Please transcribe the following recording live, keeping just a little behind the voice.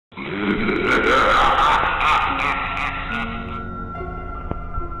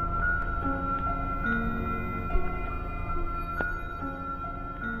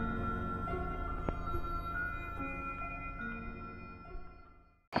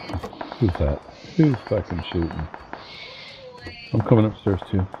Who's that? Who's fucking shooting? I'm coming upstairs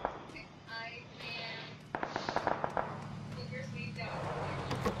too.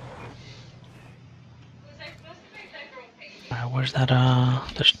 Where's that?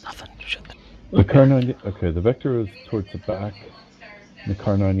 There's nothing. Shit. The car 90. Okay, the vector is towards the back. And the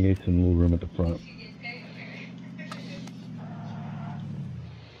car 98's in a little room at the front.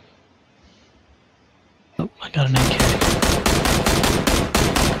 Oh, I got an AK.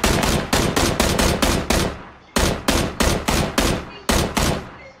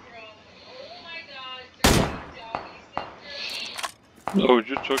 Oh,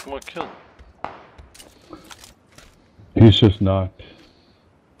 you took my kill. He's just knocked.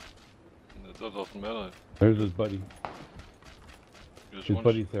 That doesn't matter. There's his buddy. His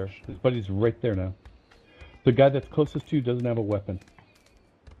buddy's there. His buddy's right there now. The guy that's closest to you doesn't have a weapon.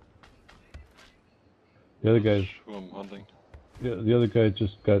 The other guy's... Who I'm hunting. Yeah, the other guy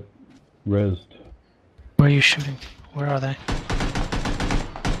just got rezzed. Where are you shooting? Where are they?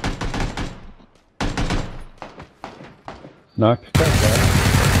 Knocked that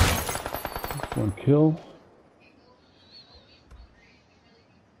guy. One kill.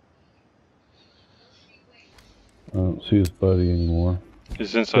 I don't see his buddy anymore.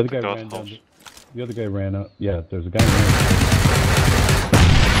 He's inside the guard house. The other guy ran out. Yeah, there's a guy.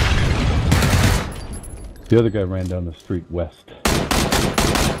 The other guy ran down the street west.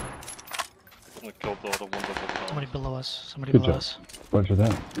 I killed the other one that was down. Somebody below us. Somebody Good below job. us. Roger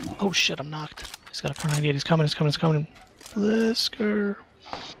that. Oh shit, I'm knocked. He's got a car 98. He's coming. He's coming. He's coming. Blesker.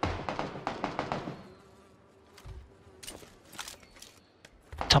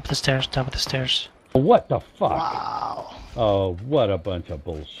 Top of the stairs. Top of the stairs. What the fuck? Wow. Oh, what a bunch of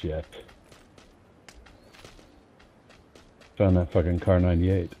bullshit. Found that fucking car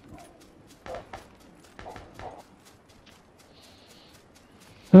 98.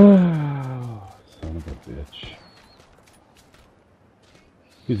 Oh, son of a bitch.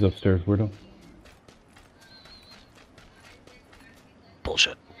 He's upstairs, weirdo.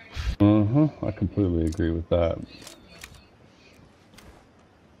 Bullshit. Uh-huh, I completely agree with that.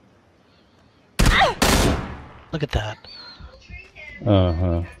 Look at that.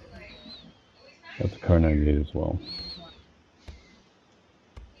 Uh-huh. That's a car 98 as well.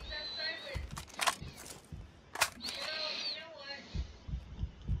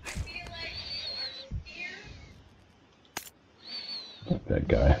 Fuck that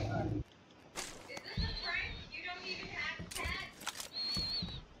guy.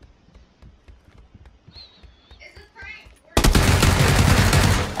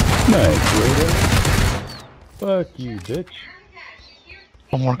 Nice, weirdo. Fuck you, bitch.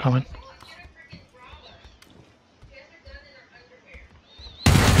 One more coming.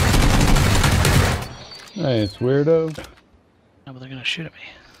 Nice, weirdo. No, but they're gonna shoot at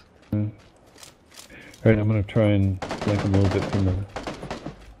me. Alright, I'm gonna try and flank him a little bit from the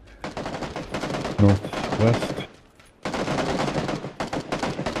northwest.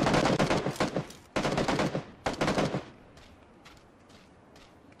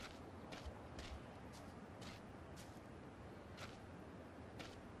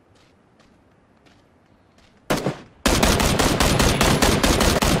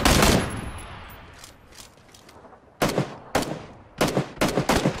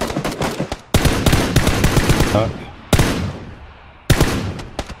 Knocked.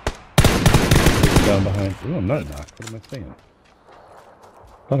 Down behind. Ooh, I'm not knocked. What am I saying?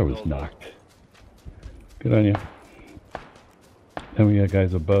 Thought I was knocked. Good on you. Then we got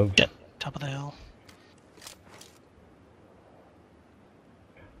guys above. Yep, top of the hill.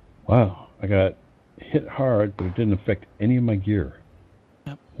 Wow, I got hit hard, but it didn't affect any of my gear.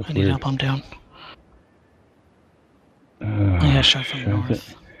 Yep, That's I need weird. help. I'm down. I got shot from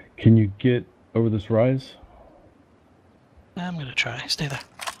north. Can you get over this rise? I'm gonna try. Stay there.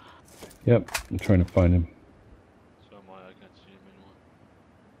 Yep, I'm trying to find him. So am I can't see him anymore.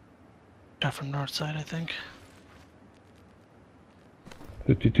 Shot from north side, I think.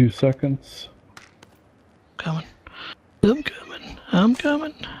 52 seconds. Coming. I'm coming. I'm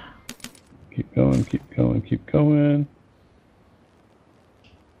coming. Keep going, keep going, keep going.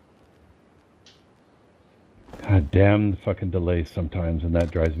 God damn the fucking delay sometimes, and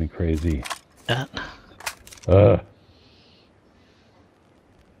that drives me crazy. That.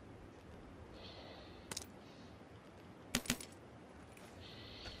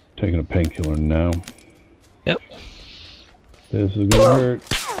 Taking a painkiller now. Yep. This is gonna hurt.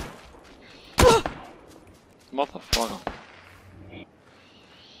 Motherfucker.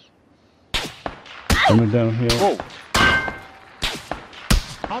 Coming downhill. Whoa!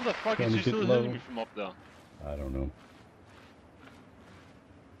 How the fuck Trying is to he get still low. hitting me from up there? I don't know.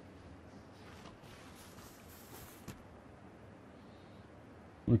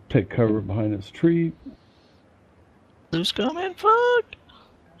 We'll take cover behind this tree. Who's coming? Fuck!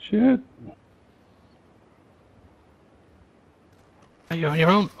 Shit. You're on your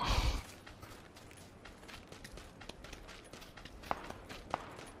own.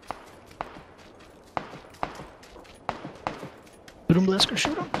 Shoot him, Blesker,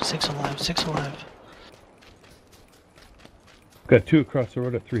 shoot him. 6 alive, 6 alive. Got 2 across the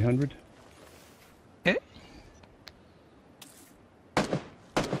road at 300. Okay.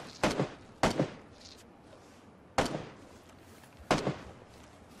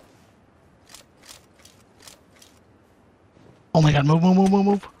 Oh my god, move, move, move, move,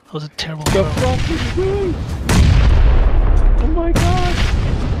 move. That was a terrible The throw. fuck is this? Oh my god!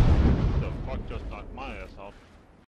 The fuck just knocked my ass out?